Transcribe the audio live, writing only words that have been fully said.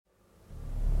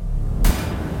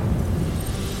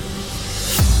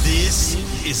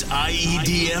is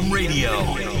iEDM Radio.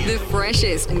 The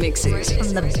freshest mixes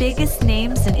from the biggest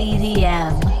names in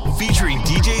EDM. Featuring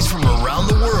DJs from around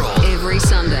the world. Every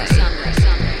Sunday.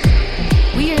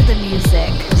 We are the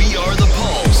music. We are the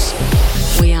pulse.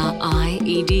 We are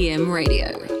iEDM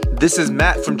Radio. This is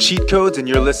Matt from Cheat Codes, and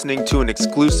you're listening to an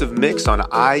exclusive mix on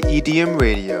iEDM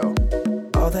Radio.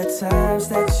 All the times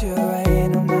that you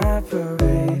rain on my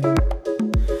parade,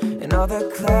 and all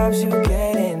the clubs you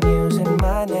get in using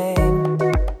my name.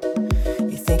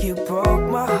 You think you broke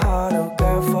my heart, oh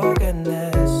girl, for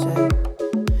goodness sake.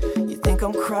 You think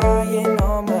I'm crying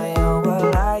on my own,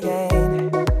 well I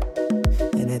ain't.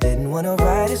 And I didn't wanna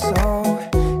write a song,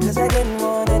 cause I didn't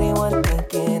want anyone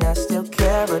thinking I still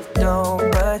care or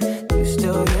don't. But you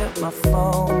still hit my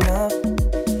phone up,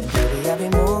 and baby I be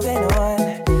moving on.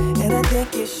 And I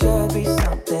think it should be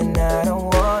something I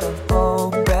don't wanna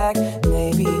hold back.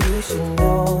 Maybe you should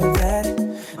know that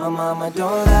my mama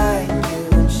don't like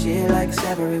you and she likes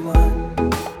everyone.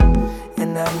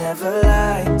 And I never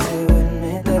lied to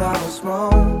admit that I was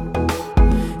wrong.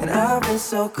 And I've been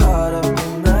so caught up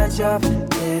in my job,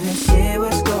 didn't see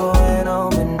what's going on.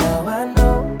 But now I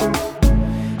know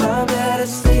I'm better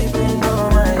sleeping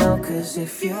on my own. Cause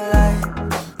if you like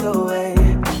the way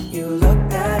you look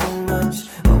that much,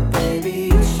 oh baby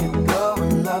you should go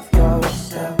and love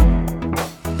yourself.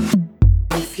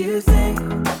 If you think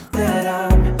that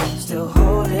I'm still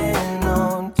holding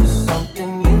on to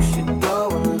something, you should go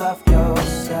and love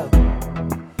yourself.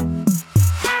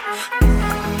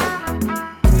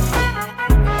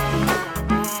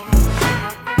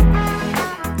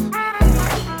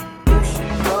 You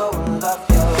should go and love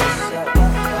yourself.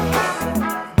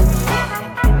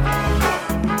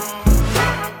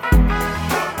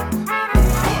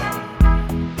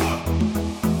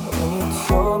 When you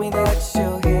told me that you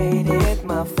hated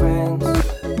my friends,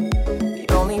 the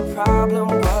only problem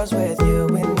was with you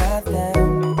and not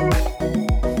them.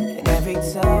 And every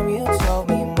time you told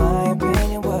me my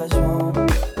opinion was wrong,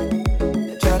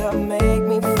 you tried to make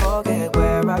me forget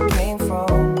where I came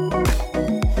from.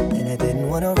 And I didn't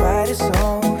want to write a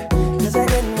song, cause I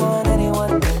didn't want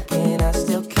anyone thinking I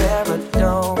still care or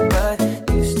don't. But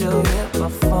you still hit my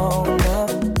phone up,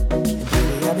 and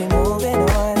baby I be moving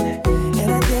on.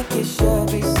 And I think it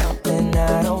should be something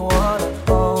I don't wanna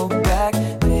hold back.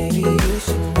 Maybe you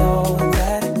should know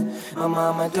that my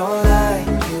mama don't like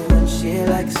you and she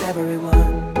likes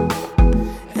everyone.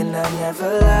 And I never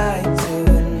lied to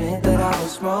admit that I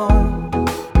was wrong.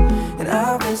 And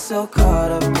I've been so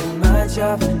caught up in my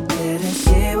job, didn't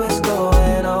see what's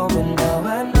going on. But now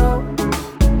I know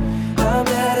I'm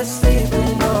better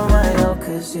sleeping on my own.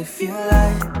 Cause if you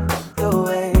like the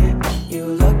way you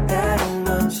look that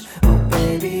much, oh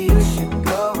baby you should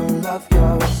go and love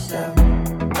yourself.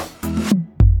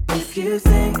 If you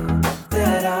think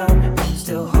that I'm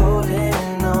still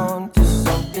holding on to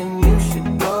something, you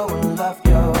should go and love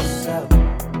yourself.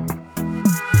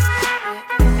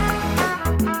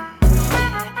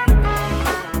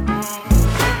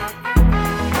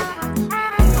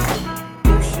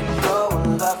 You should go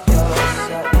and love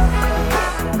yourself.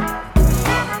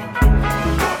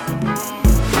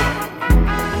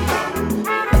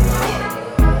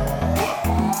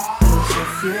 Cause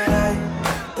if you like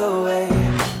the way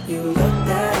you look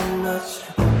that much,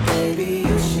 oh baby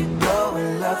you should go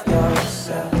and love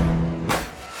yourself.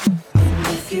 And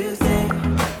if you think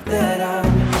that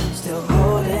I'm still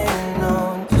holding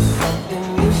on to something,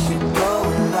 you should go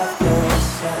and love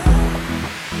yourself.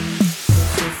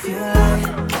 'Cause if you like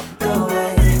the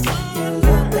way you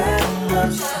look that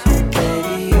much, oh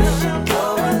baby you should go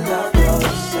and love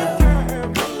yourself.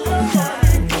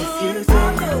 And if you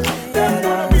think that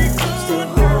I'm still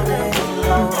holding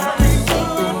on to something,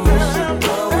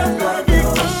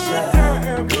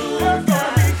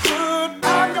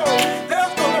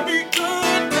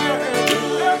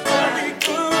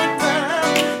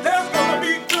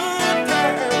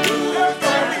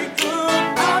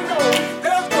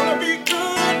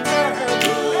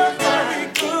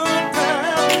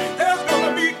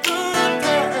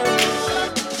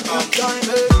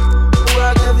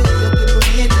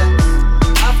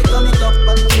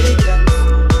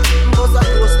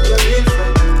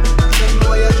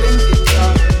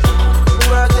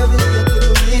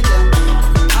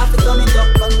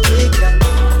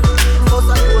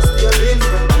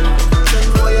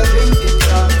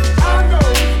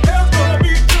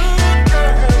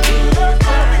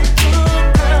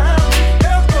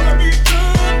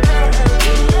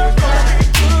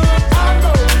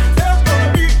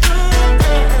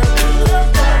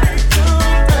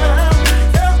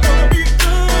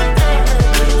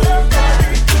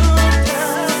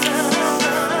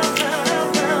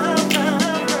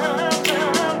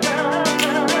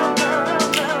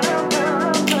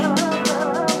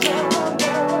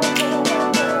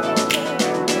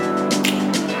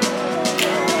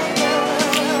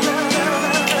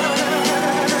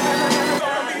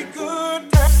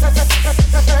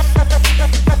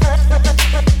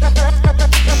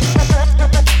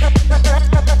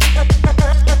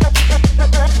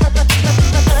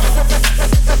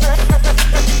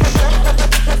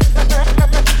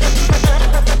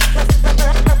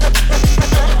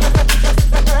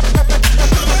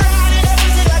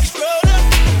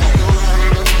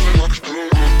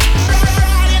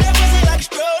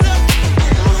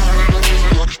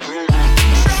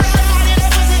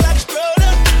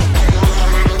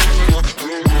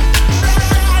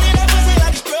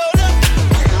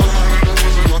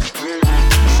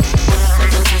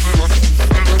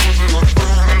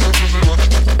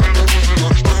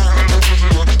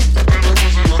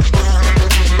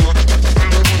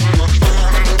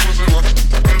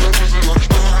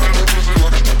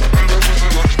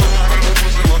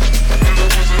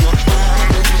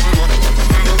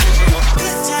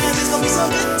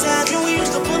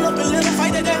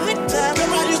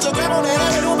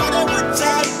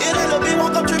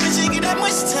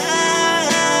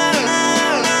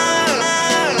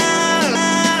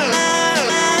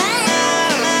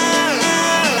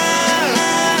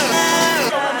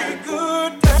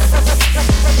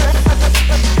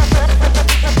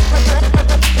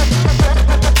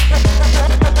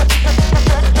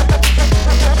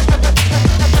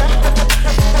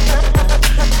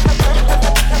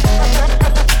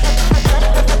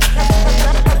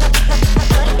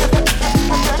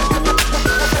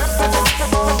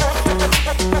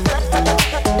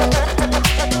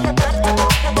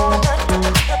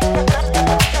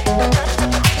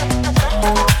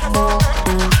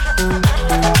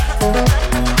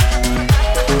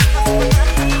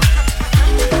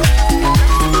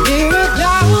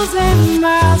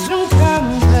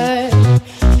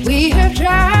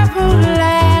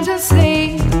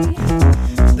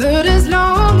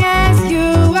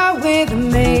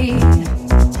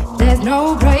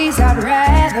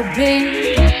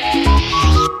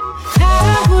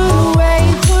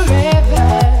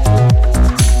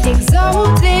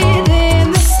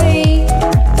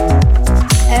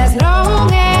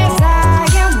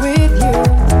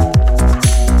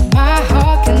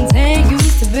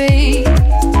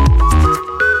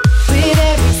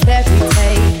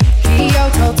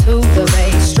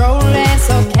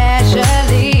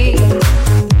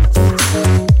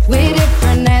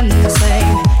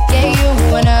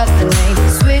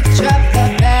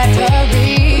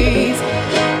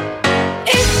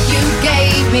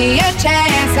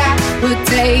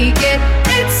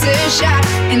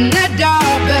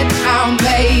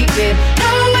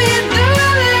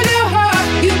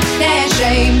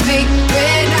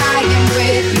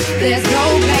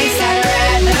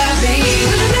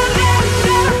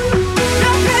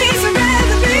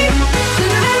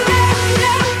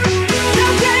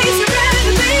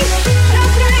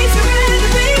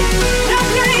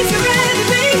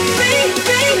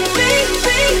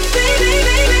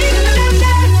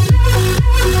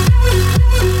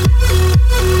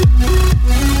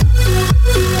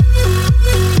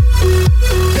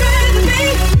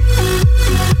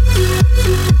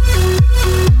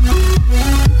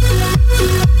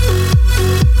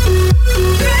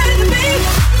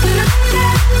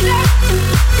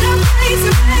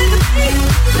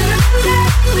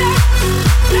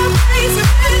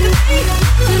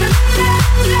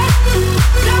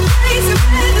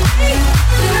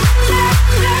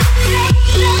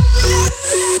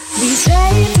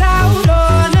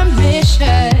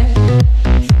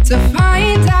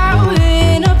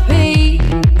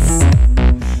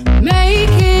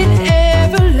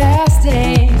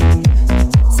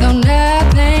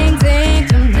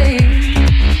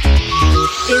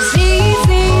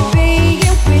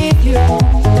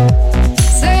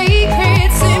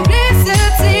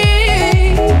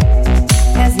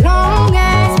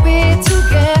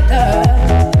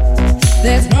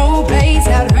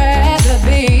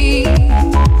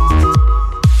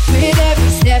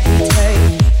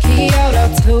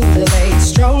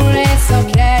 so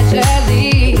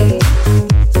casually.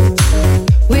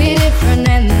 We're different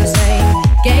and the same.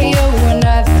 Gave you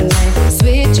another name.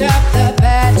 Switch up the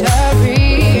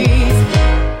batteries.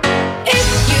 If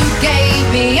you gave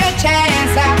me a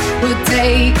chance, I would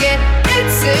take it.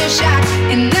 It's a shot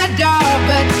in the dark,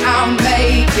 but I'll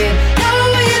make it.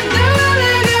 Knowing the will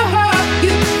of your heart,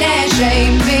 you can't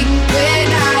shame me when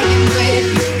I am with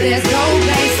you. There's no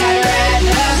place I'd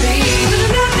rather be.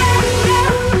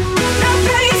 No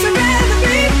place I'd rather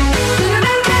be.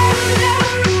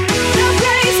 No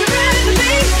place I'd rather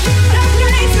be. No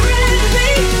place I'd rather be.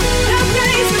 No place I'd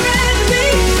rather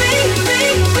be.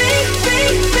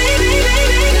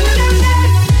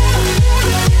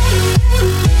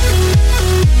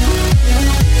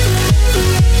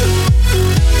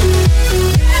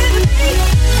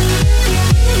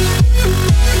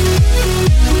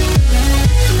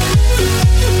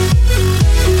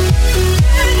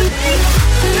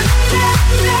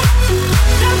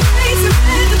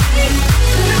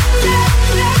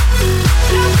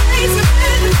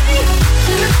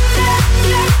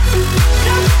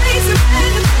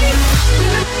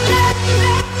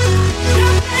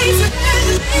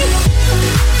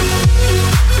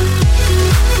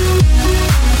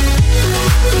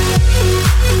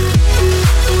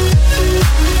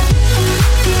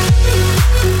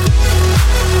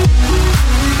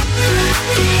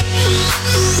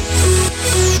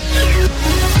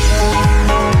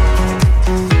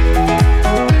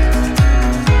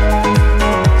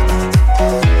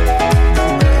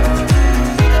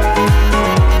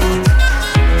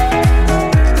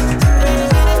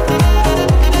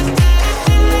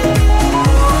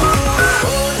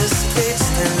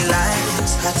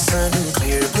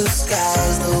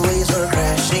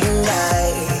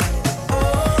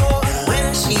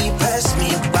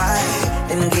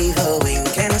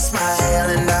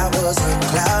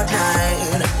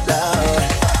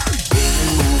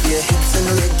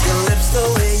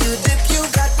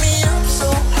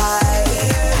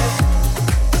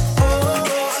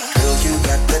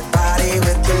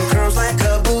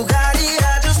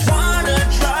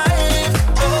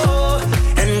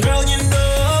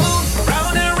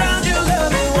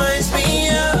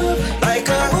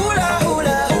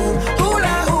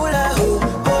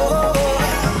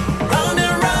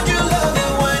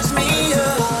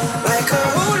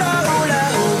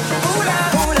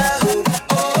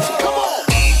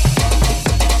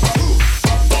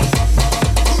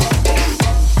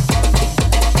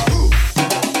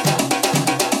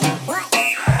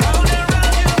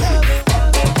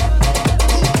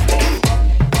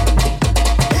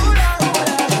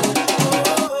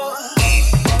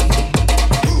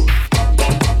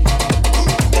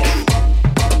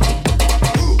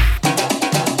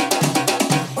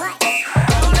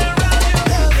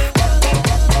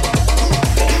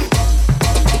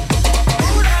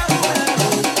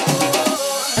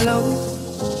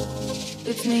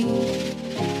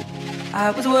 I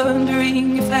was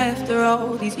wondering if after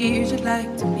all these years you'd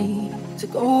like to me to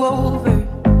go over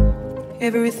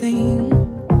everything.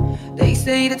 They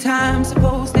say the time's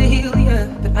supposed to heal ya,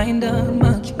 but I ain't done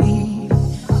much, me.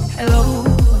 Hello,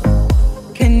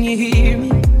 can you hear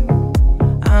me?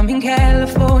 I'm in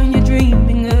California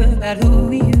dreaming about who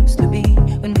we used to be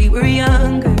when we were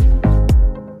younger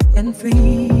and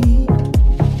free.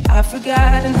 I've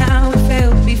forgotten how it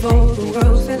felt before the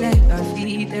world fell at our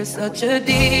feet. There's such a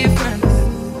difference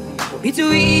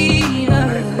between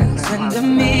us and a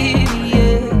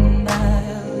million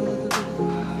miles.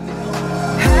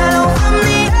 Hello from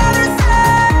the other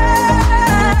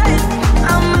side.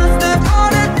 I must have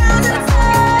gone 1,000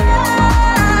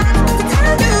 times to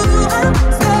tell you I'm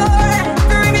sorry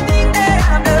for everything that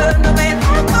I've done. The way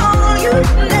I'm on you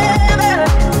never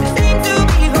seem to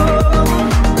be home.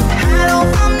 Hello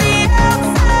from the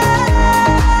outside.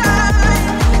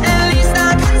 At least I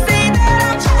can say that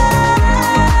I'm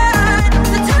trying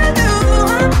to tell you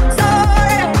I'm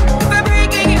sorry for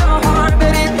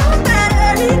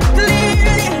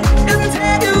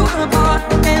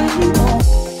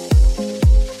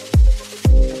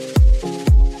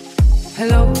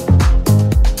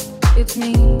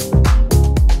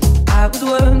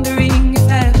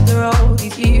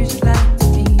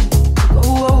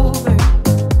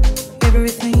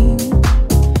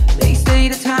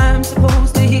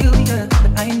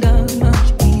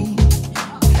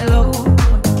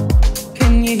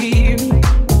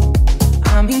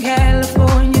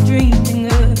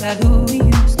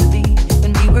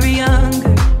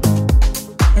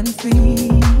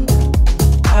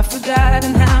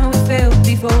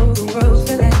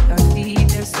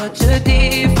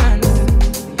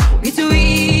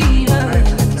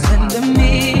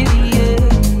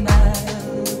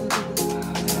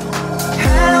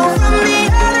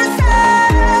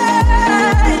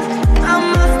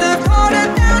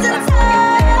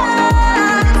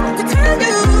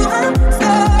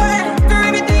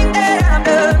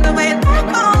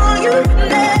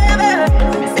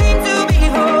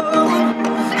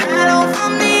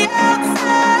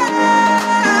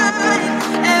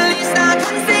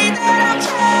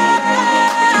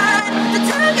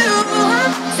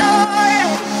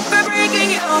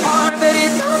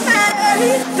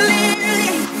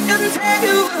doesn't tear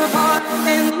you apart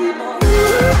anymore.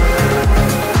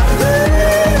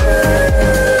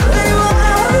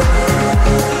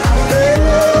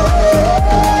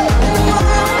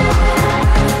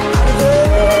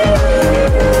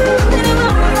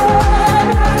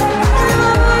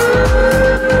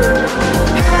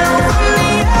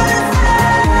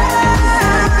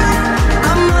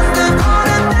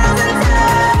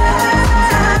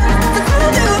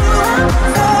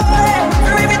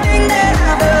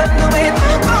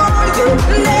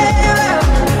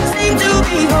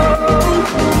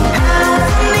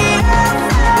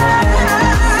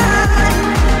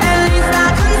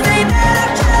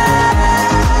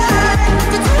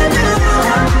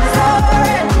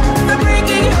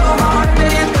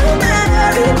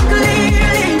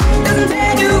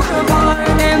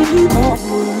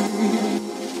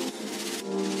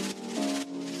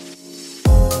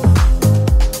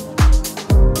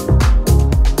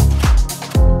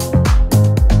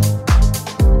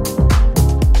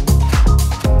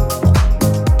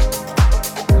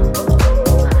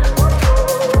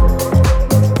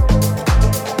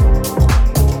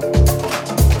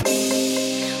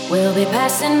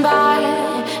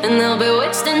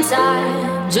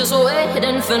 Just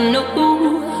waiting for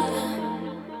new.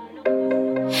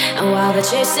 And while they're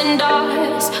chasing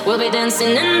dogs, we'll be dancing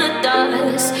in the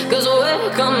dust, 'cause we're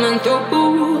coming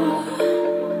through.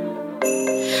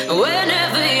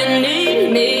 Whenever you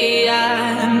need me,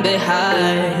 I'm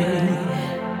behind.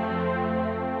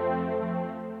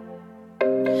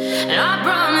 And I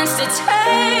promise to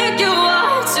take you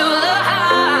up to the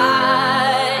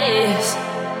heights.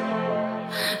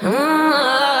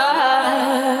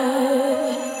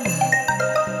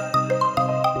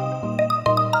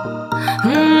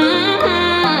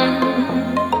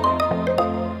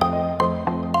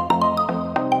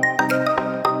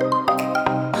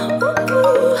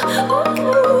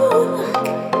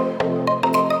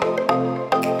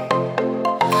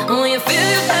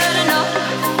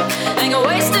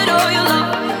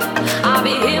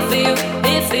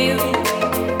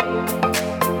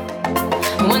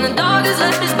 When the dog has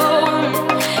left his bone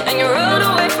and you run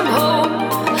away from home,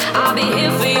 I'll be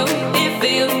here for you, here for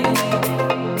you.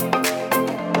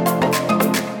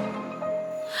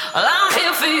 Well, I'm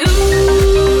here for you.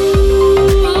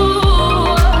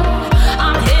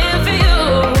 I'm here for you.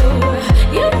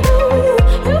 You.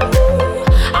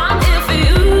 I'm here for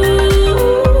you.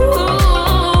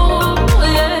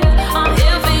 Yeah, I'm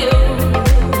here for you.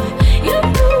 You.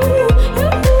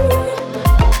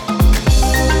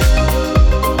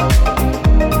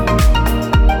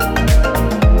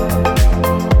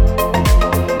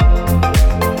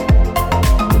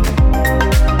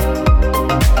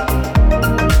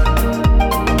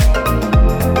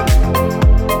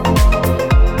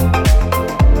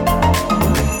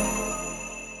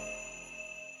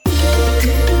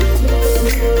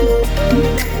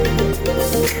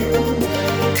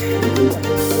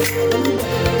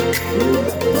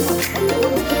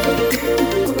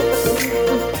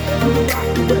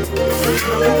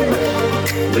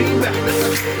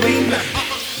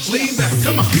 Lean back,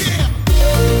 come on. Yeah.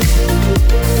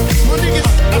 My niggas,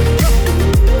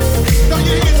 throw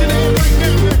your hands in the air right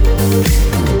now, man.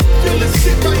 Feel this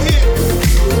shit right here.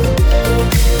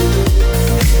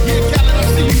 Yeah, Khaled, I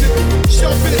see you, nigga.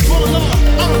 Show business, roll on.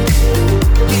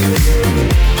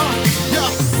 Yeah.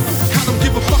 I don't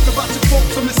give a fuck about your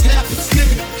faults or mishaps,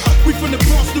 nigga. We from the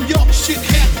Bronx, New York, shit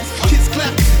happens. Kids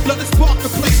clap, blood is spark the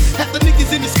place. Half the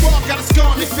niggas in the squad got a scar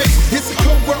on their face. It's a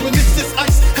cold world and this is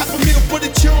ice. Half a meal for the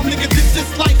charm, nigga, this is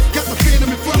life. Got the phantom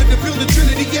in front of the building,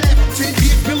 Trinity, yeah. 10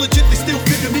 years militant, they still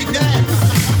figure me bad.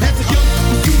 As a young,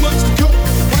 with too much to go.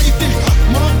 Why you think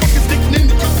motherfuckers nicknamed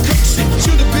the cook shit?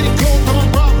 Should've been called on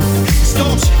robbery,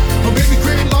 stole shit, or maybe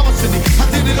grand larceny. I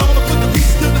did it all to put the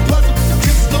pieces to the puzzle.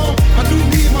 Just long, I knew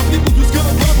me and my people was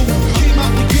gonna bubble. Came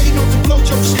out the gate on some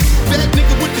flojo shit. Bad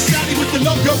nigga with the shotty with the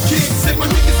logo kid. Said my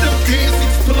niggas don't dance, they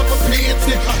just pull up my pants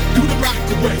and do the rock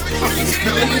away.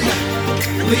 Now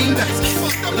lean back,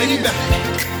 lean back,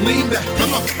 lean back,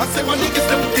 come on. I said my niggas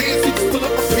don't dance, they just pull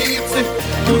up my pants and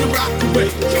do the rock away.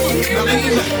 Now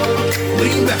lean back,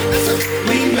 lean back,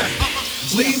 lean back,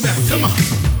 lean back, come on.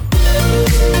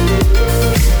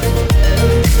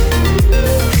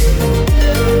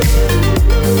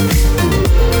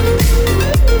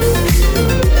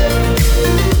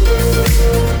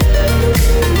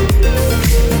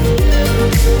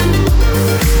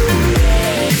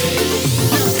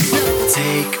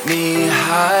 Take me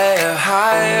higher,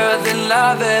 higher than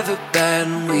I've ever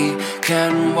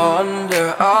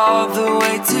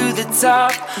the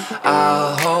top.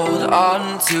 I'll hold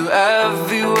on to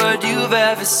every word you've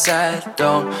ever said.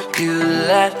 Don't you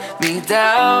let me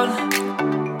down.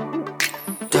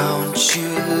 Don't you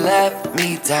let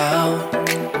me down.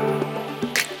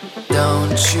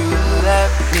 Don't you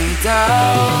let me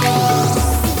down.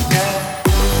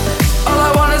 Yeah. All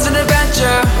I want is an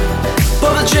adventure.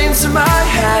 Pull the dreams from my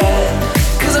head,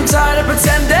 'cause I'm tired of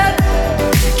pretending.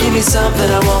 Give me something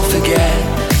I won't forget.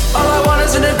 All I want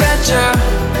is an adventure.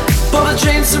 Pull the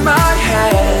dreams from my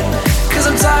head, 'cause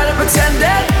I'm tired of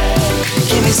pretending.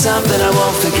 Give me something I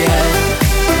won't forget.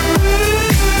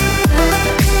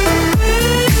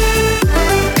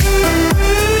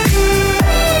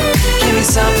 Give me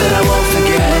something I won't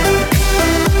forget.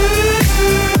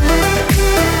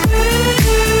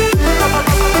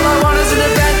 All I want is an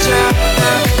adventure.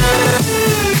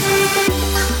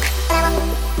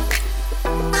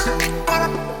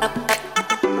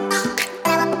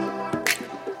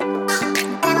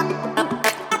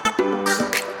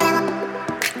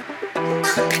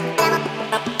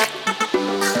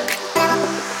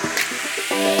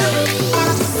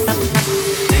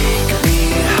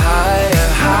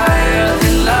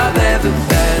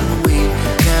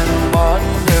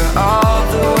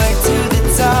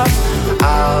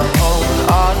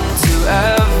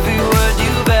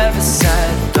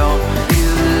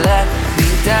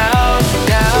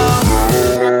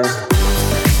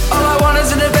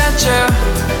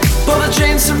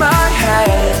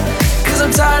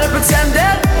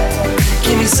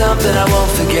 Something I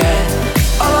won't forget.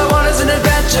 All I want is an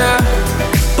adventure.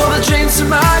 Pull the dreams from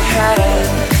my head,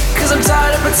 'cause I'm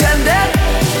tired of pretending.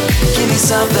 Give me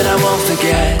something I won't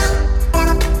forget.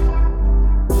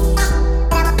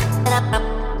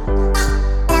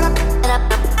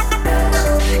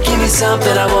 Give me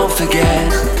something I won't forget.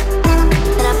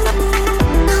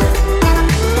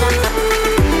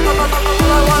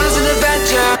 All I want is an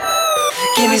adventure.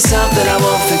 Give me something I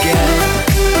won't forget.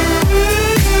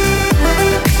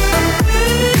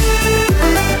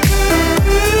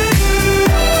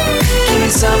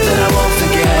 Something I won't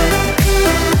forget.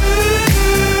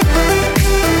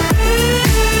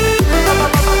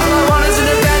 All I want is an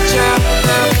adventure.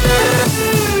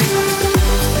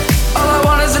 All I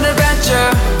want is an adventure.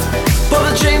 Pull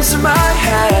the dreams from my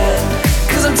head,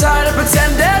 'cause I'm tired of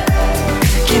pretending.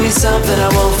 Give me something I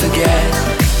won't forget.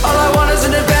 All I want is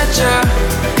an adventure.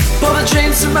 Pull the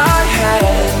dreams from my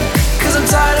head, 'cause I'm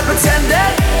tired of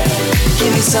pretending.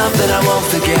 Give me something I won't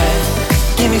forget.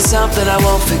 Give me something I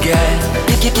won't forget.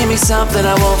 Give me something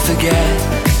I won't forget.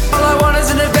 All I want is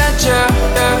an adventure.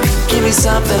 Give me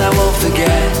something I won't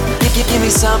forget. Give me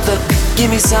something. Give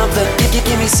me something.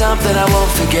 Give me something I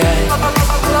won't forget.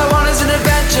 All I want is an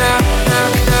adventure.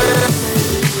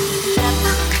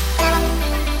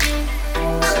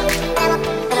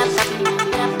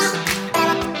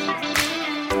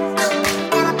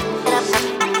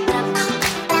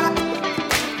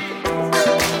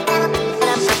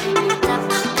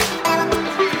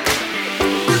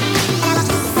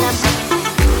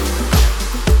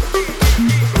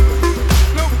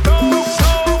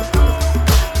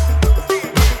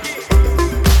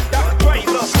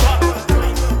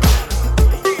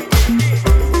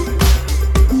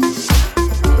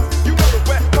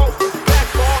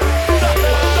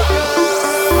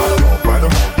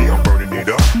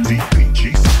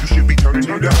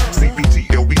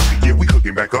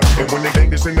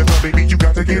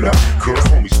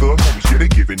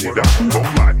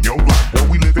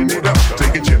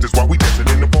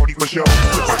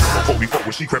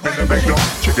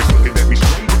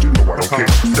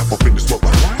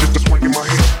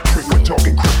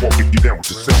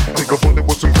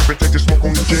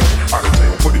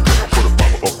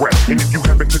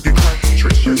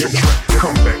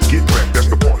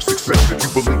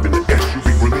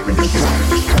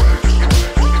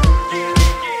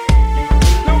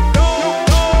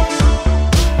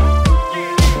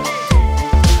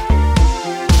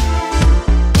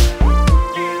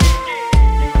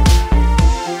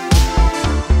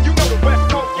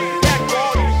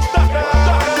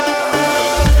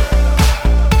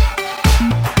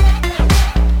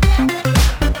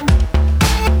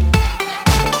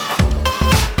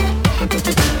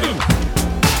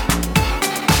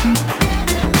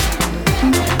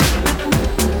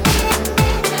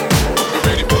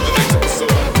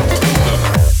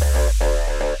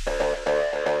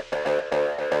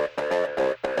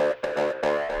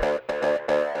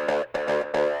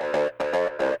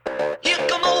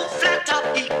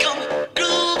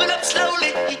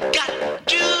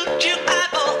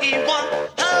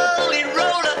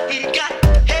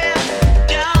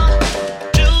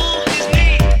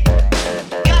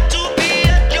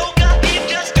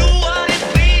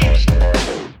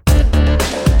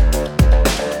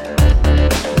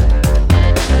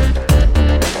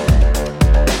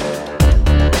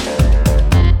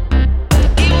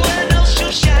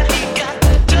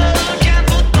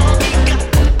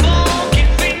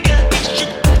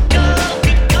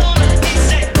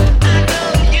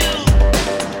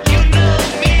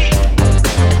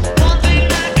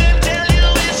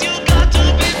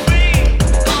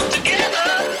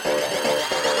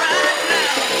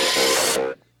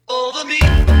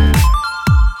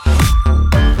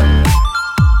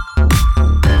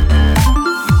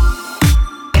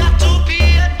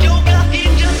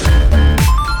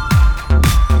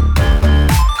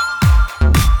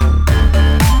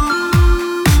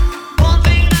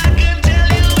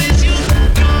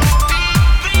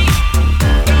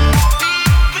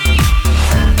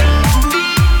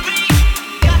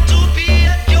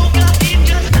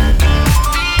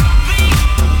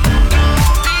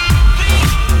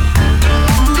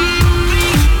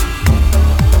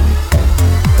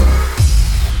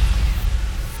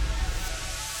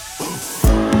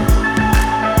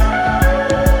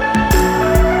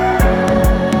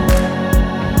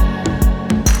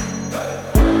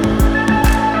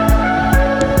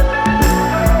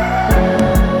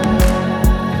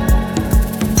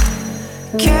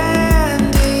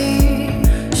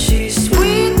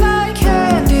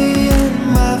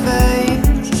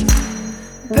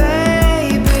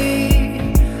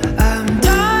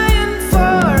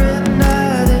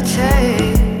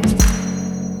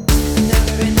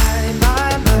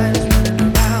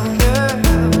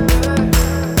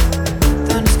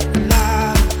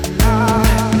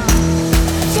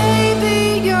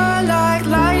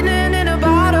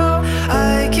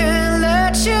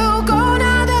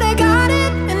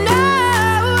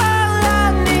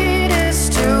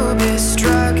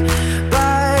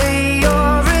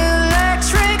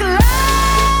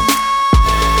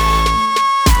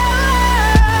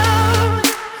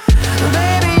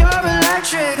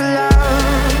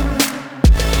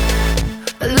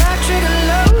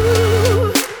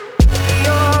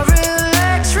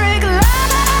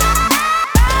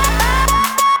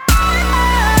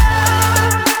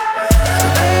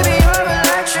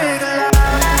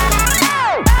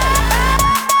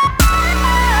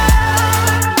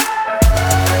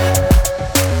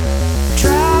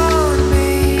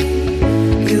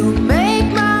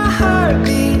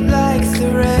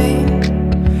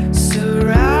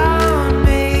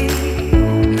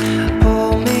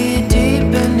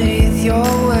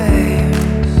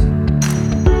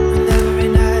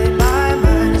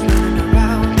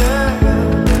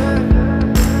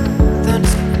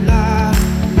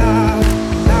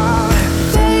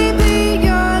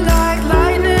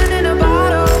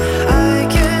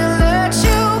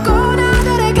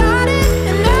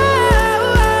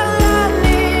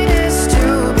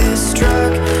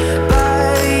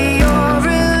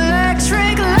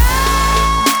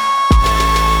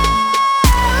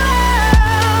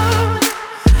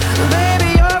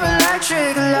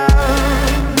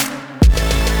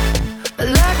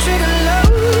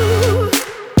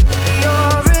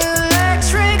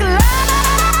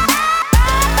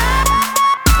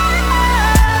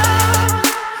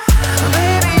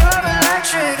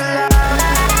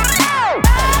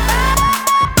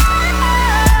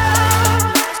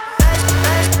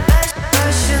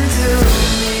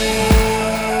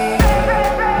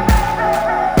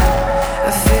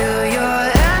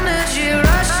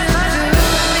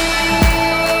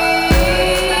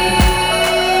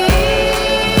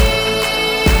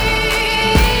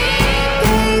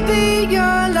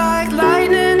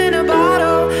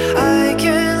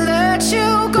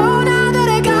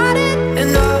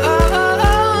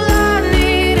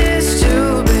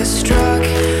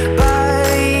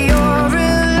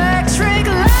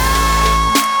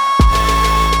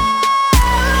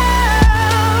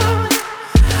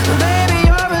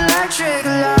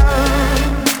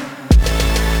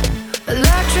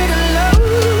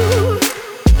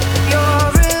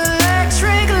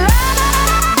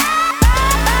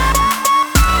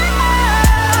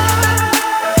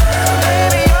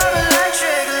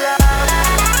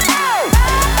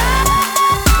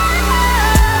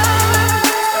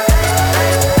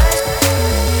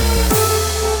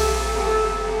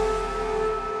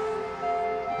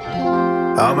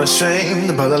 I'm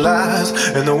ashamed by the lies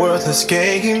and the worthless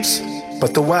games,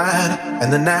 but the wine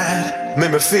and the night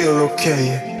made me feel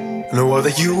okay. No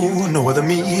other you, no other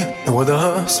me, no other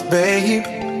us, babe.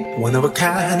 One of a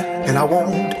kind, and I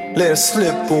won't let it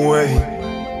slip away.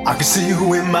 I can see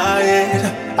you in my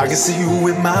head, I can see you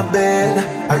in my bed,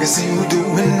 I can see you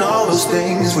doing all those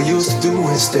things we used to do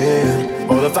instead.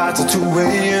 All the fights at 2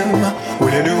 a.m.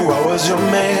 when you knew I was your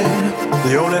man.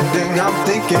 The only thing I'm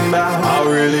thinking about, I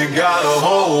really gotta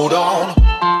hold on.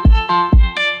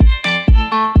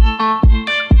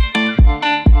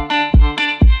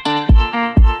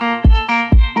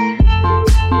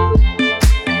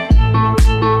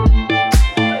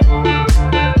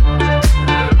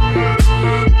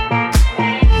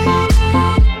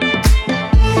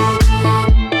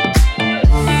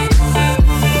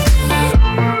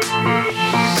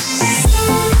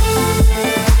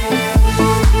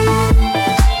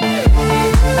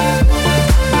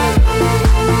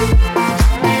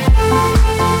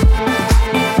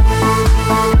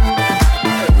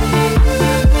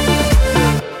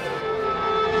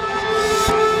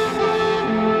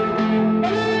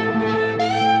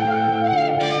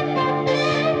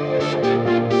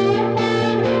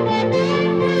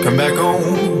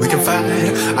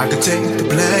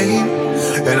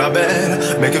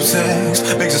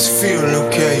 Sex makes us feel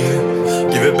okay.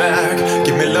 Give it back,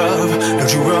 give me love,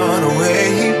 don't you run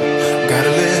away. Got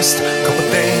a list, couple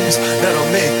things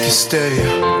that'll make you stay.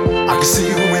 I can see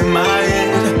you in my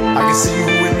head, I can see you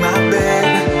in my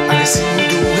bed, I can see you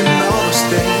doing all those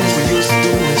things we used to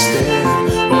do instead.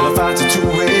 All the fights at 2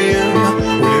 a.m.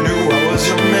 when you knew I was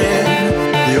your man.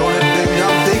 The only thing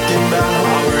I'm thinking about,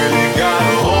 I really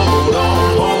gotta hold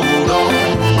on, hold on.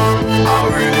 I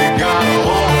really gotta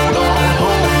hold on.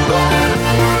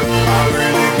 I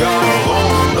really gotta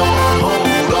hold on,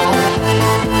 hold on.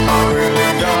 I really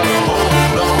gotta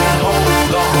hold on,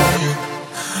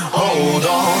 hold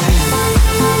on.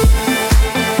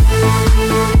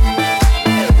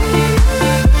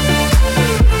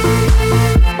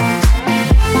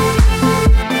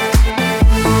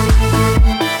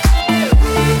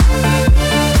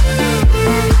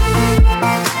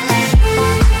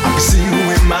 I can see you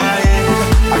in my head,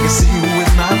 I can see you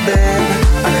in my bed,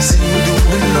 I can see you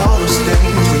doing all those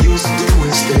things we used to do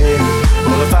instead.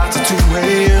 All the fights at 2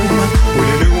 a.m. when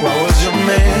you knew I was your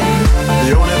man.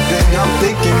 The only thing I'm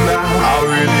thinking about, I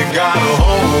really gotta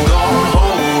hold on,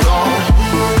 hold on.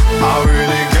 I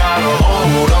really gotta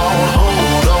hold on,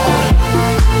 hold on.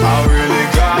 I really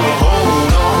gotta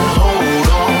hold on, hold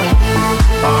on.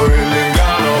 I really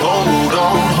gotta hold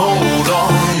on, hold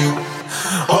on you,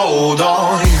 hold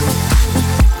on you.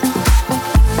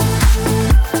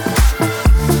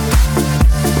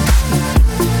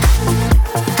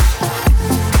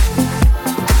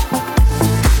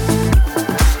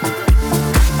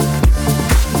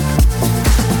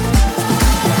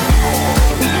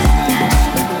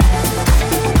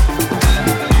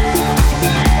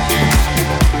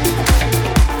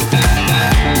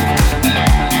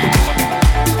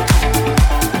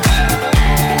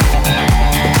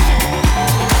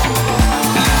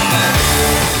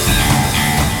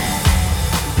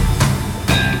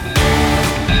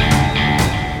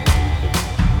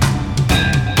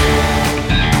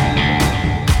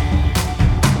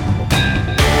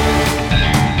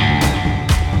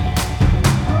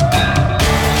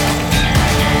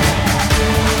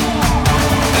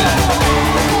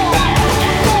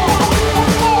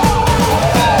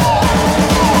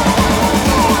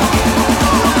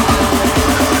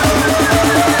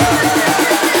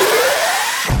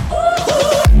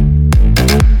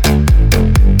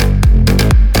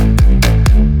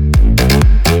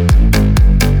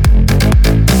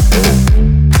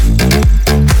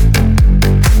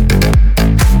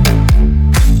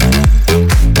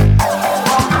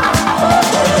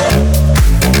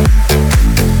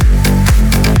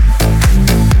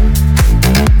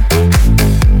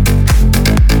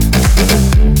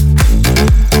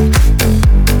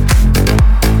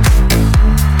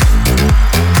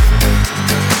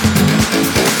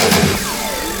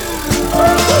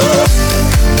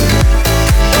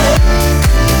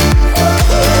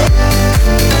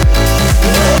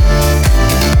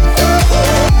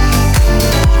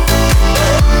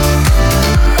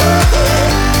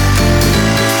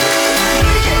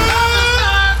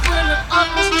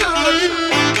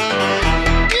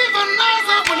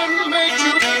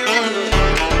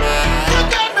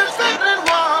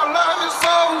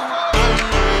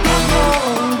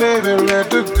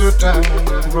 time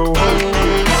roll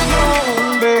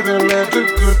on, baby, let the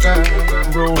good time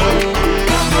roll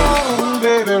on,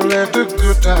 baby, let the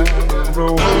good time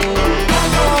roll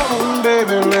on,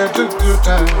 baby, let the good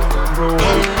time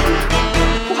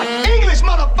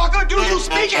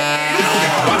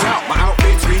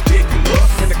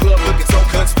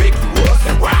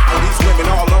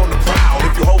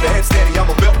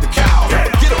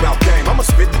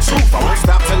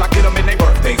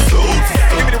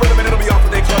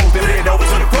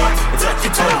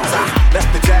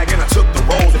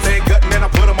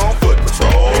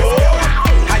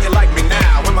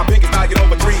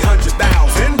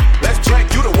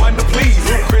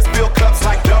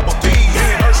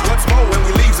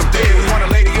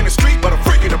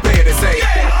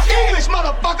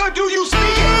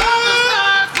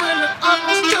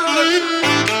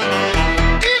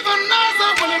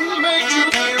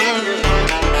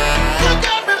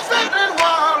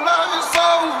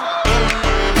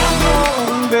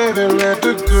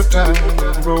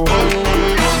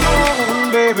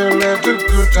baby, let the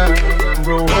good time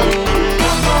roll.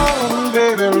 Oh,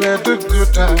 baby, let the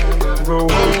good time roll.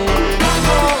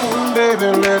 Oh, baby,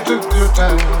 let the good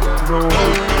time roll.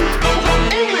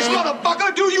 English,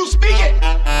 motherfucker, do you speak it?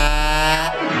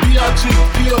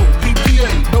 B-I-G-P-O-P-P-A,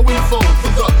 no info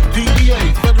for the DEA.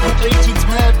 Federal agents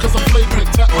mad cause I'm flagrant.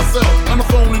 Tap myself on the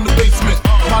phone in the basement.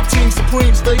 My team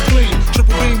supreme, stay clean.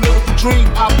 Triple beam, lyrical dream,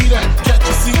 I'll be that. Catch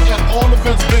a seat at all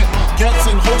events bent. Gats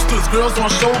and holsters, girls on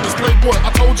shoulders. Playboy,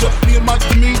 I told ya, me and Mike's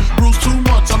to me, bruise too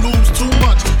much, I lose too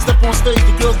much. Step on stage,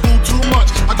 the girls boo too much.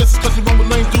 I guess it's cause you run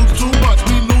with lame dudes too much.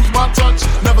 Me lose my touch,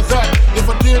 never that. If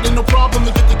I did, ain't no problem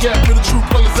to get the gap where the true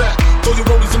players at. Throw your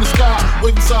rollies in the sky,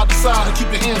 waving side to side, and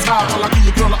keep your hands high while I give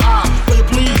your girl an eye. Play it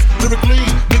please, lyrically,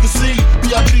 nigga C,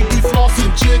 B-I-G-B flossing,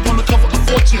 jig on the cover of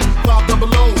Fortune, 500.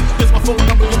 Here's my phone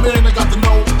number, your man, I got the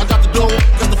know, I got the dough,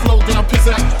 got the flow down,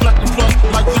 pizzazz, platinum plus,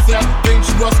 like Zizak,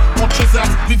 dangerous, on Trizak,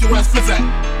 leave your ass fizzak.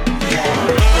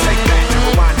 Take that,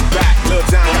 rewind it back, Lil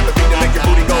John got the beat to make your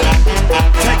booty go.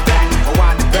 Take that,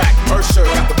 rewind it back, Ursher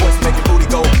got the voice to make your booty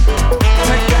go.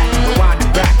 Take that, rewind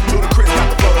it back, Ludacris got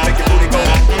the flow to make your booty go.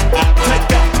 Take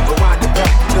that, rewind it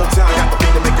back, Lil John got the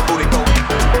beat to make your booty go.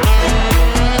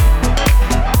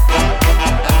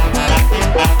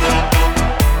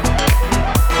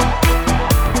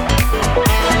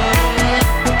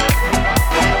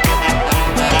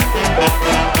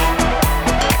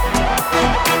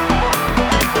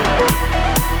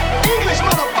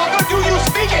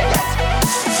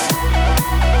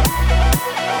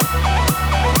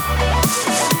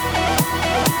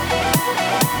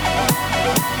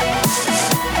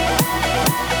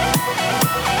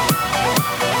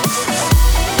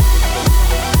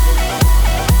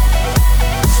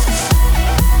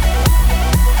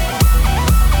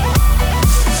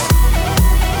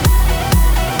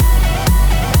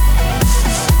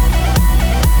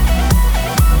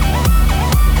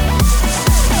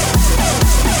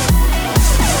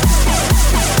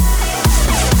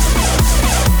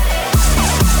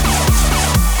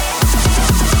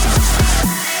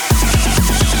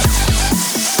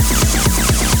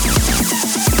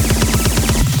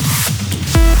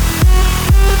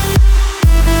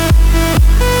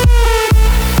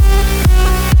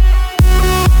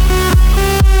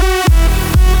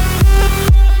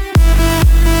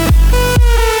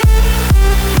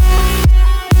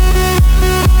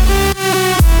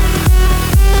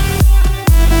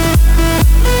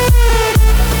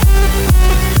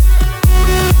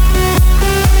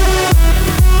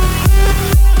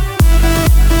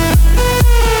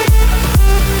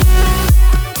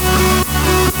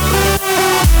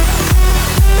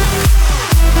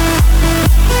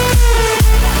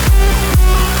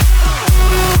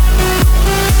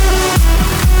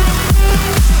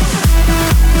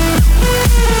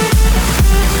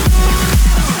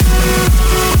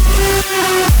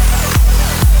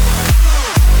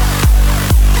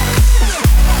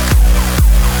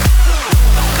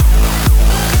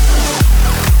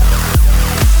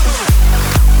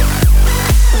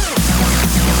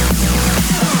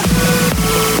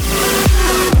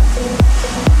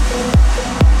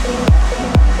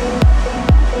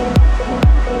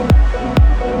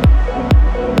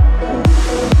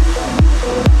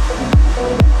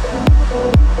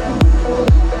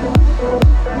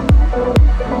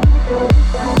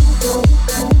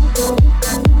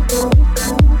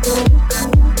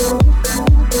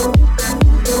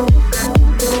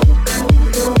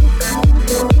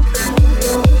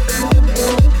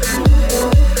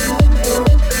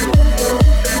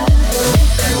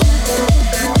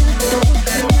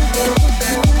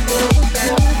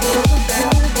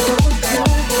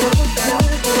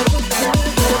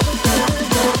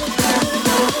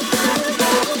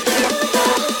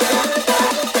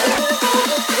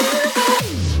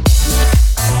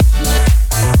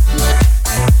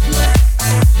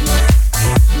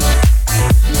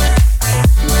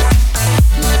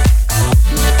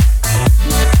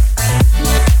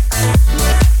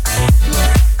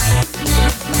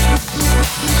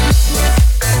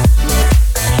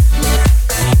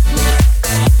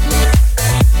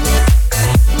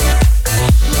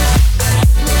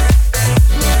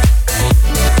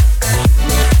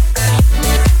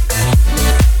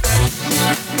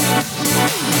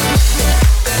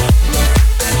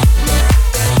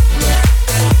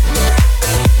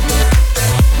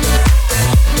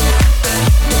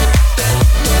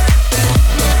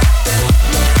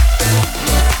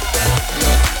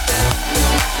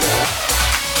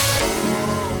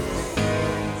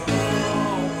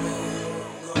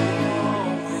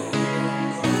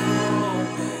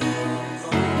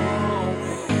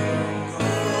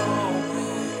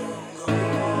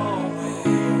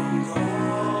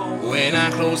 When I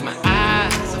close my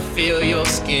eyes, I feel your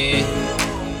skin.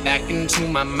 Back into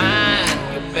my mind,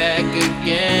 you're back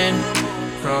again.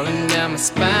 Crawling down my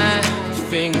spine,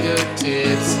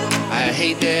 fingertips. I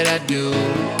hate that I do.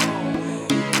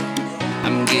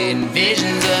 I'm getting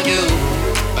visions of you,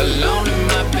 alone in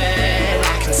my bed.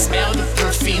 I can smell the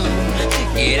perfume,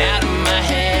 get out of my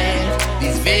head.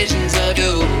 These visions of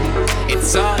you,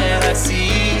 it's all that I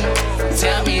see.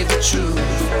 Tell me the truth,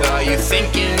 are you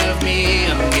thinking of me?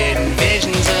 I'm getting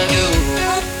visions of you.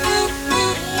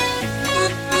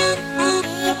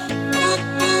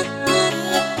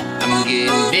 I'm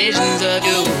getting visions of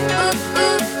you.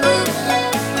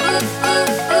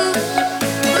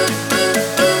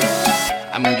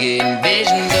 I'm getting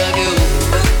visions of you.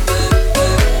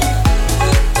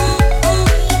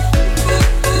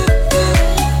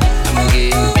 I'm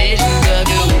getting visions of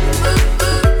you.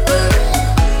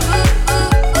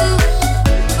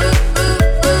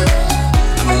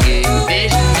 I'm getting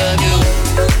visions of you.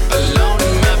 Alone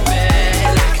in my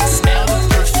bed, I can smell the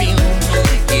perfume.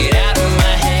 Get out of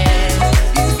my head.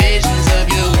 These visions of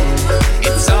you,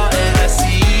 it's all that I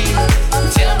see.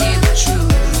 Tell me the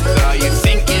truth, are you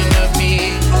thinking of me?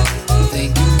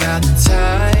 Thinking about the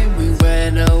time we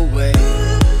went away.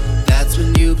 That's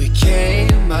when you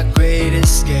became my great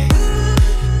escape.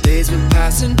 Days been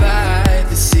passing by,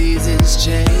 the seasons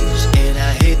change, and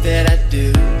I hate that I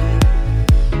do.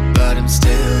 But I'm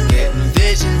still getting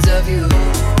visions of you.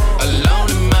 Alone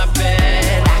in my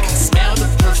bed, I can smell the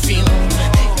perfume.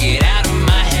 Get out of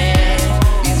my head,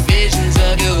 these visions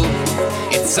of you,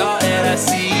 it's all that I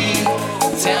see.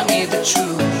 Tell me the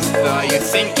truth, are you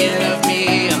thinking of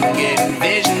me? I'm getting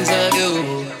visions of you.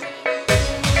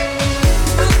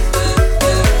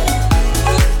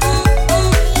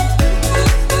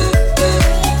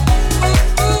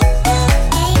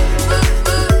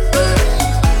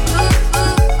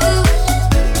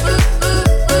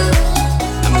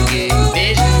 I'm getting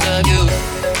visions of you.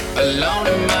 Alone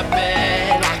in my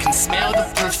bed, I can smell the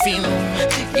perfume.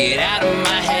 Get out of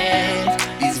my head,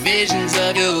 these visions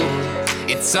of you,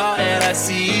 it's all that I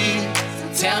see.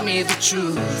 Tell me the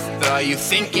truth, are you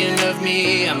thinking of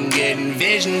me? I'm getting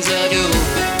visions of you.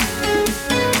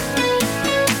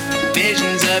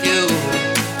 Visions of you.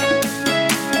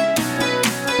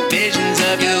 Visions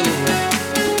of you.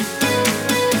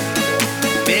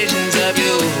 Visions of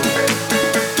you.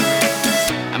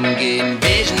 I'm getting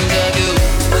visions of you.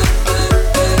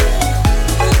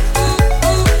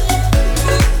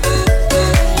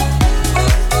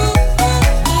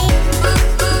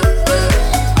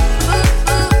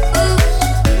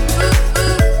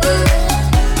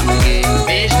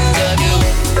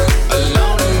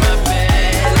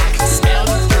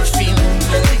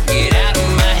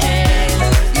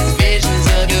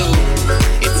 Of you.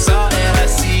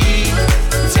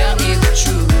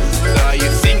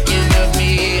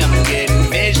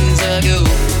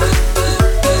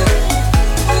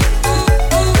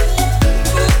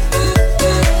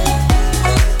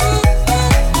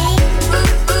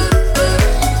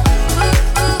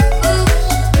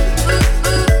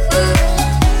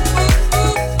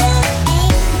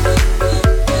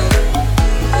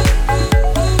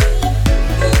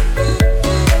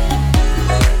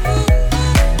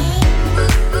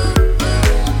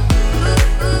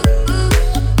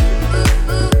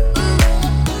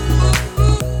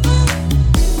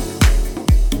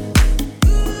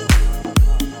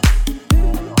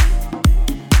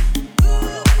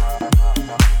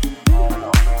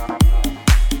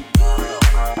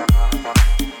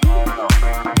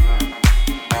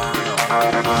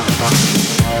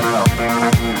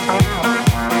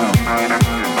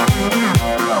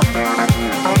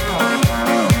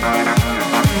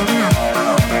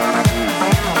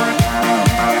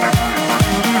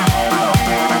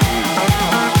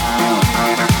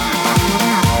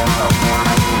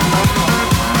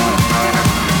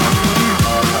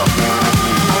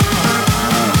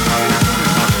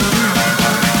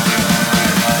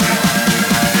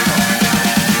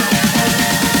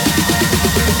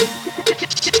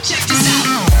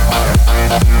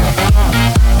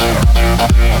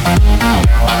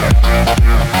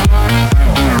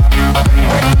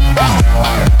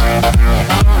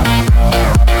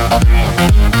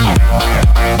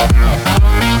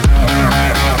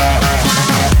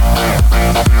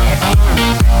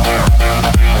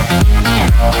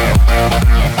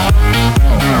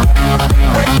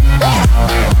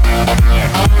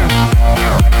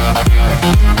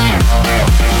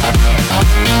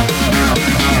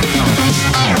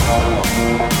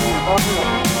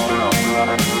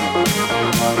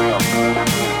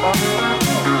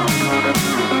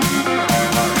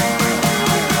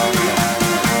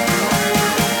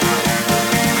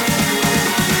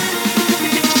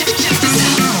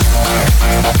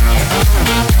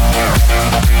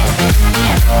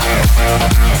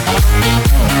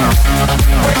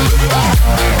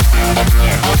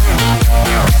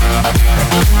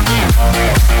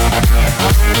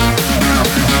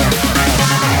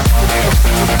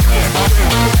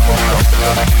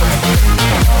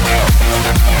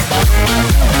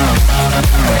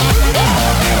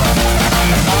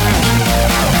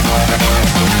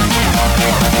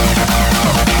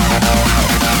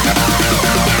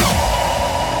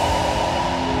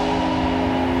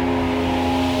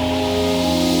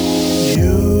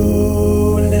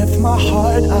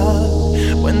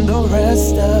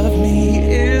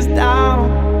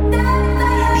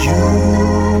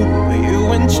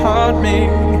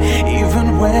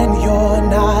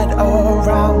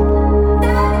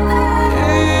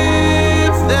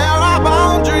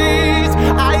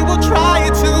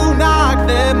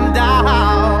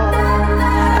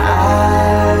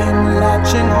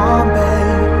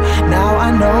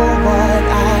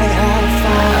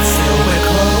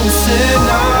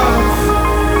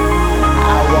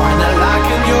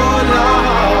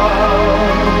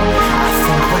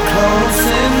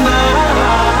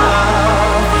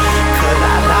 Could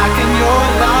I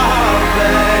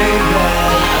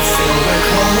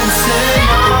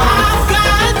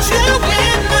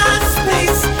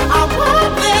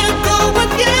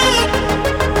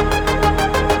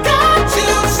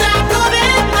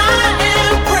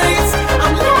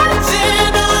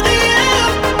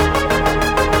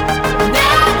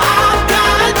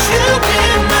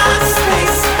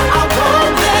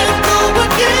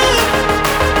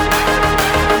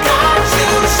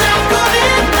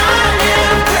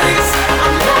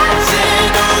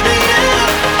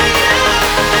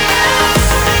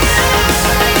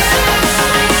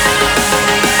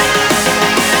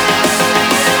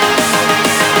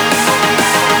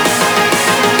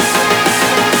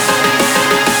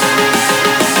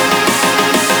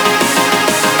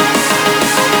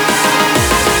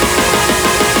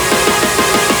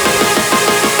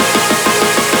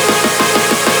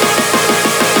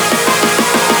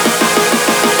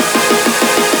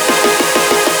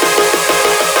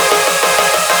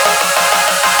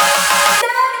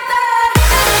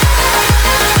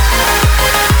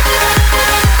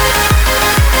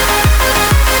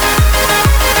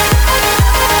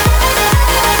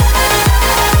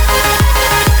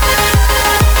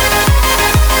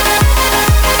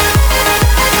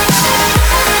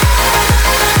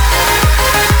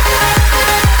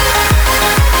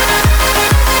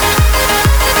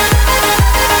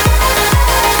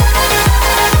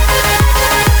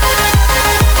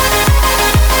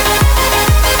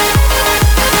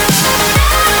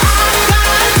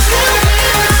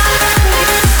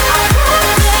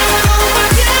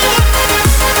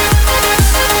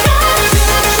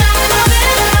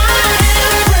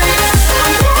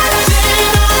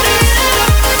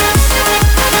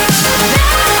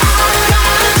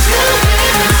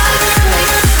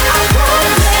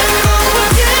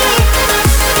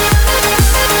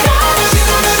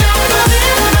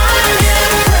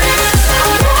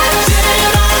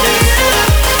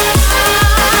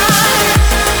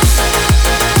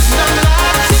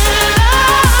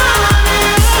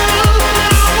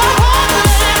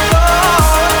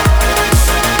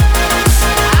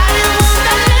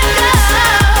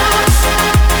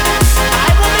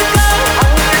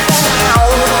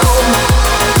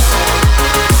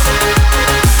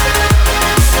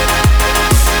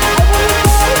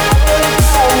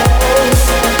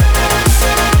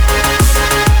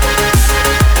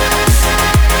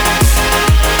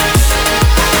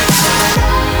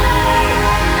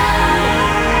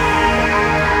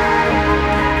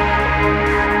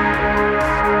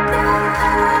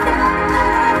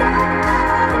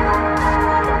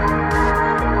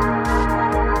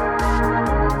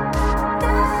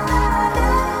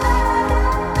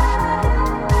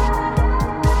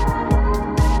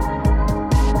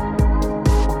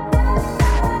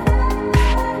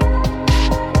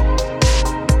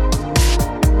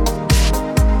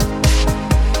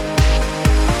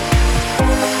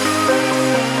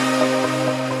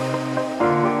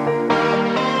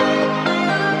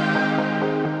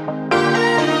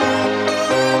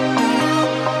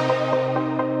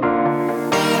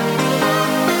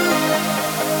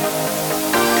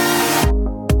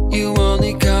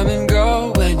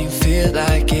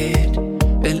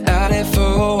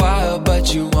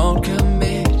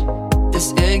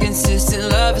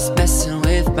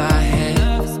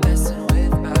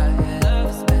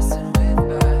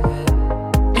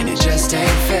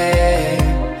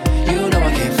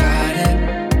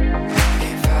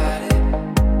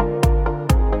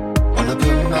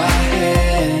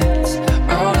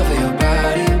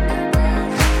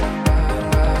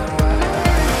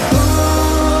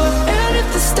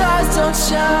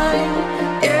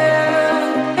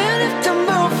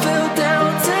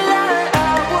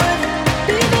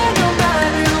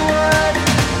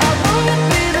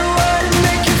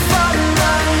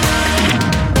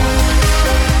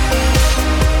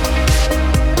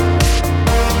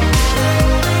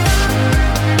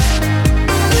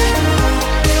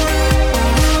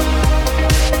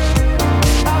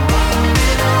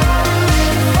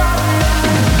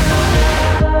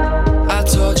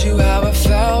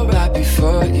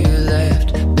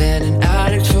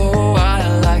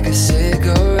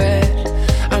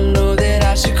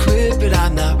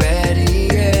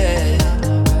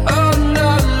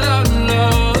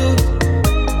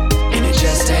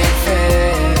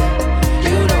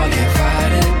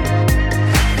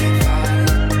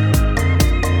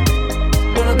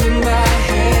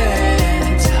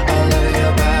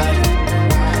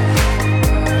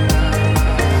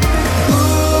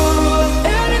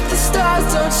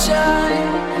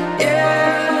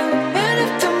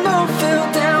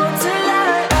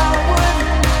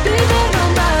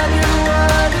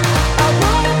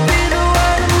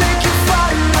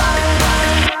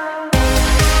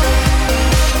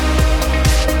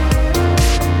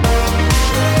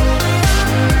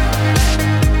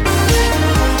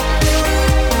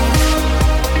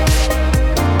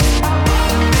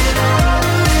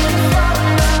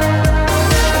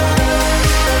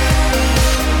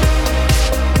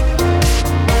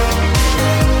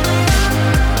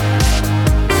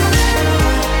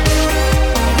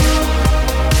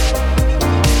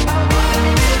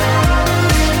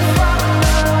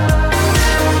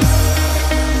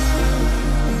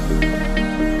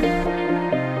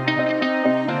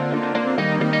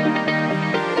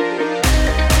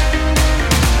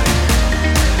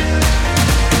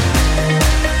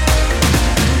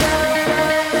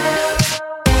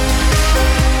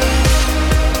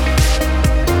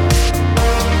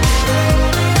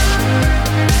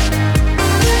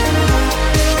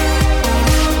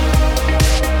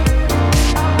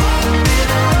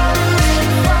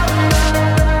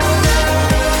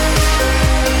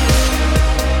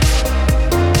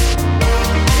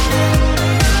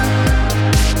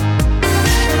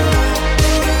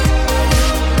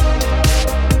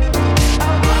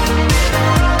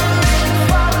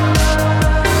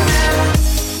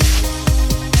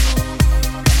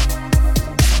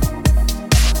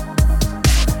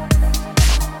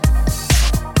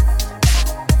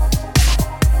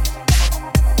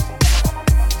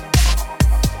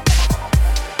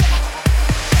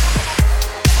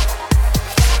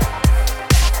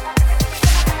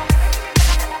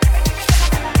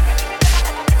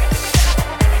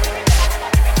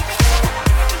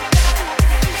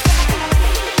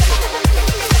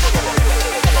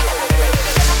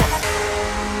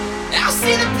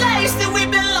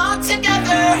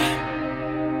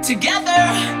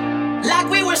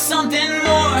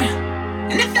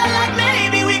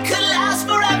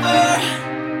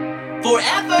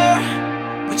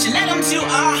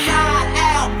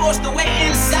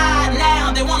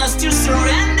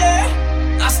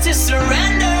to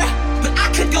surrender, but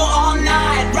I could go all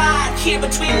night right here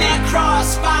between that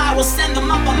crossfire. We'll send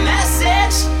them up a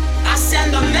message. I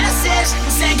send a message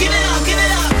saying give it up,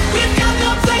 we've got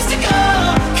no place to go,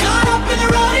 caught up in the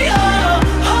rodeo.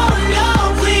 Oh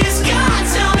no, please God,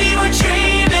 tell me we're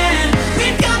dreaming.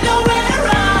 We've got nowhere to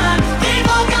run, they've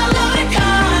all got loaded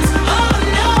guns. Oh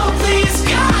no, please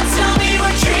God, tell me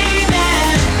we're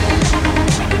dreaming.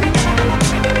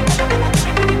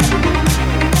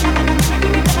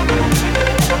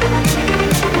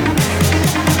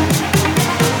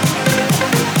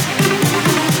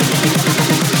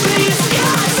 Please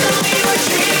God, tell me we're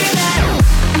dreaming.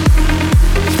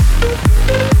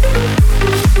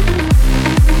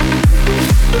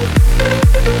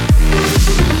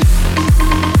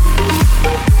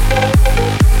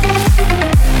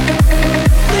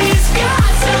 Please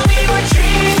God, tell me we're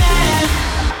dreaming.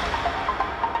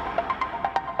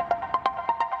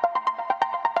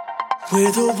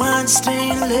 With the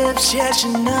wine-stained lips, yet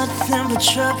you're nothing but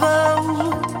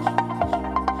trouble.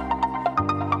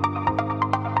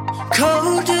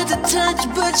 Cold to the touch,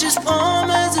 but just warm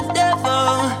as a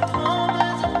devil.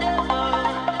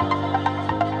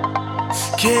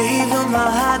 Gave her my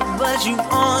heart, but you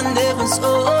on never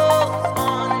so.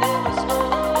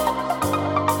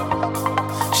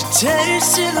 She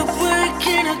tasted the work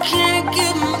and I can't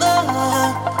get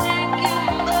more.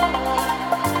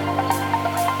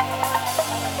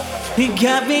 You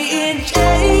got me in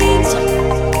chains.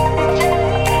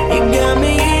 You got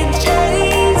me in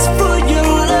chains for your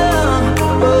love,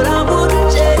 but I wouldn't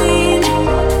change.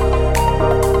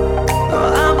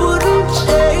 I wouldn't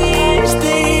change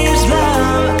this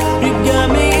love. You got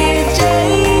me in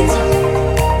chains.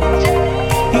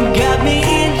 You got me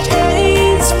in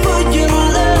chains for your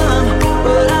love,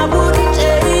 but I wouldn't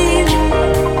change.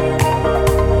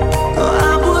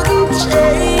 I wouldn't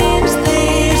change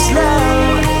this love.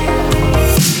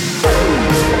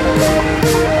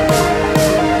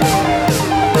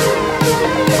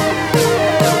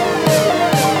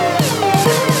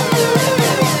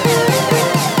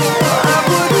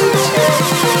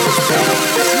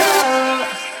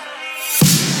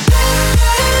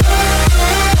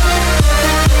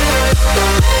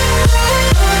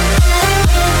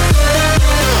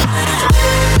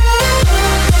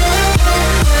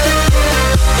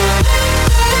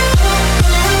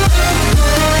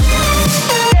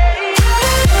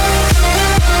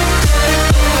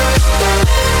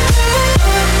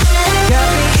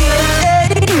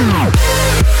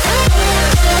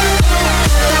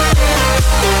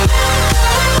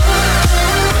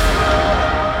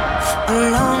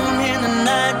 Alone in the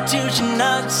night till she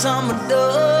knocks on my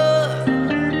door.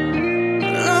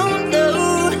 Alone, no.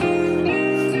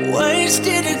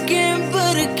 Wasted again,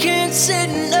 but I can't say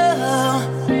no.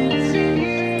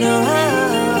 No.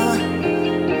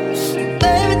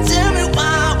 Baby, tell me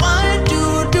why you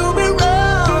do me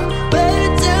wrong? Baby,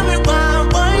 tell me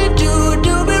why you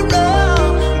do me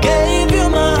wrong? Gave you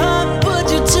my heart, but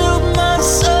you took my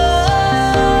soul.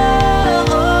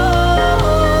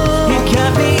 You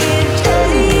got me in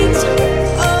chains,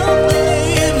 oh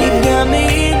baby. You got me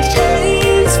in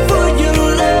chains for your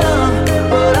love,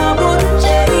 but I wouldn't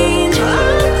change.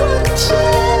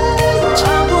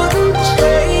 I wouldn't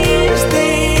change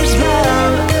this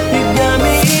love. You got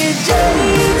me in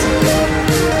chains.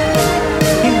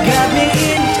 You got me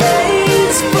in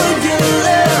chains for your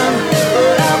love,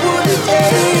 but I wouldn't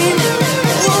change.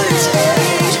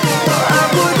 I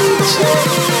wouldn't change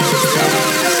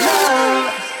this love.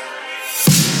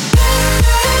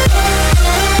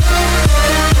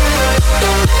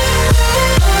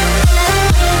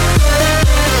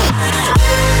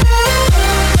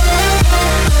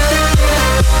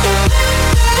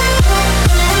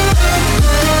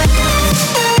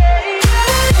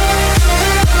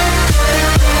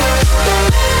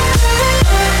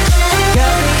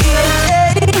 Got me in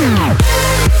chains.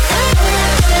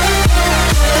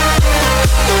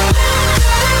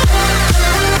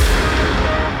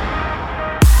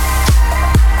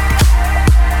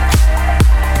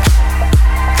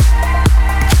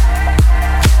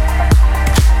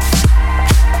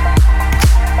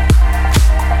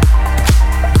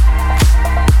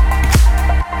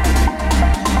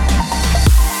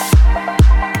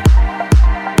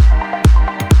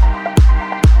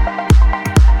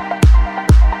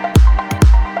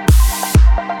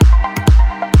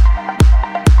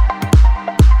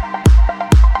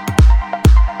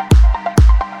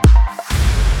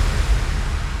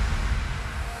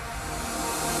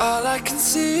 All I can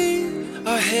see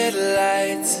are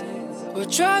headlights. We're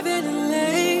driving in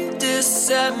late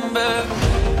December.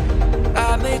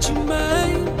 I made you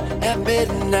mine at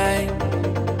midnight.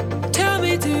 Tell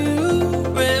me do you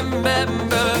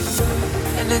remember?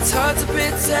 And it's hard to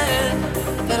pretend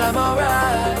that I'm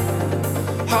alright.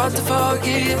 Hard to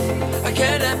forgive, I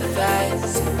can't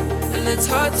empathize. And it's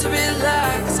hard to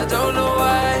relax, I don't know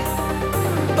why.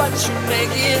 But you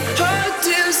make it hard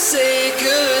to say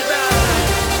goodbye.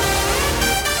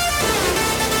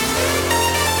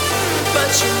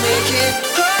 But you make it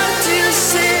hard to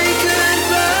say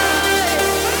goodbye.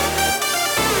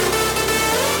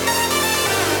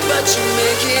 But you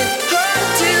make it hard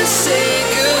to say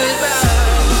goodbye.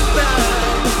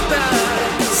 Bye,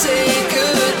 bye, say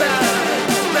goodbye.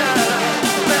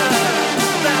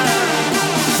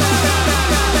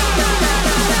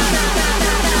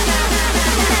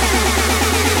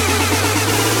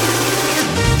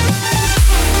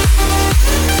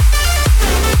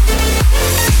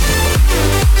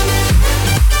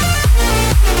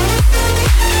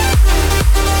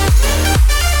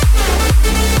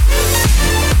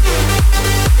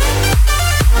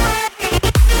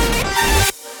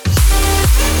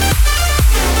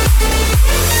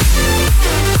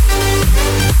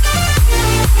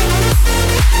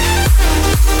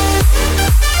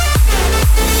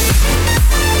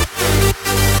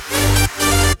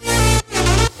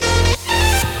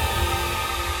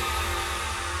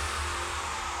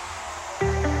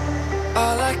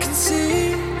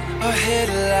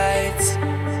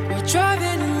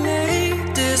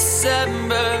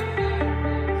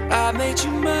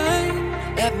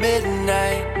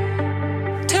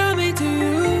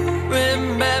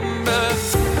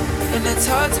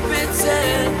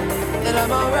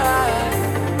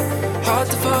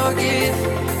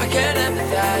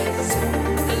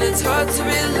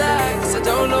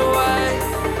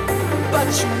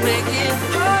 You make it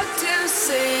hard to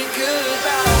say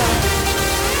goodbye.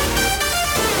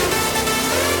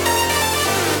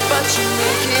 But you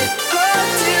make it